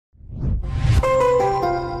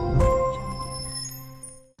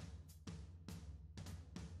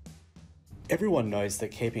Everyone knows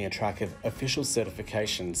that keeping a track of official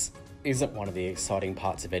certifications isn't one of the exciting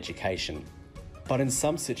parts of education, but in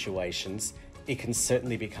some situations, it can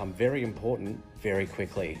certainly become very important very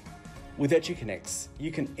quickly. With Educonnex,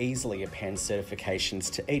 you can easily append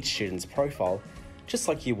certifications to each student's profile, just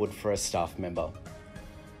like you would for a staff member.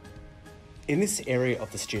 In this area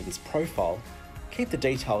of the student's profile, keep the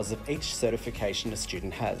details of each certification a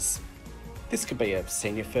student has. This could be a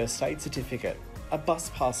senior first aid certificate, a bus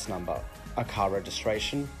pass number, a car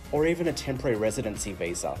registration, or even a temporary residency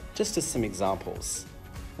visa, just as some examples.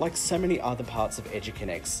 Like so many other parts of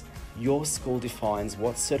Educonnex, your school defines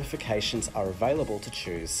what certifications are available to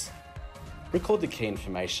choose. Record the key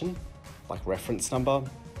information, like reference number,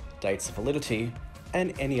 dates of validity,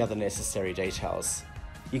 and any other necessary details.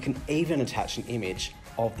 You can even attach an image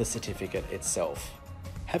of the certificate itself.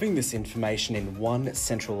 Having this information in one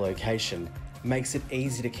central location makes it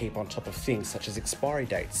easy to keep on top of things such as expiry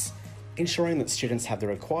dates, ensuring that students have the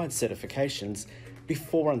required certifications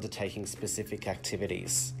before undertaking specific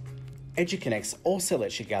activities. Educonnex also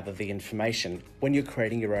lets you gather the information when you're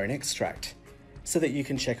creating your own extract, so that you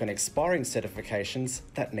can check on expiring certifications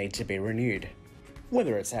that need to be renewed.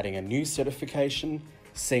 Whether it's adding a new certification,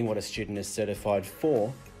 seeing what a student is certified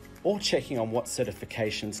for, or checking on what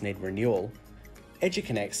certifications need renewal,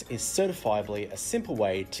 Educonnex is certifiably a simple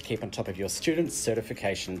way to keep on top of your students'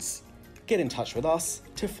 certifications. Get in touch with us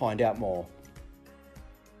to find out more.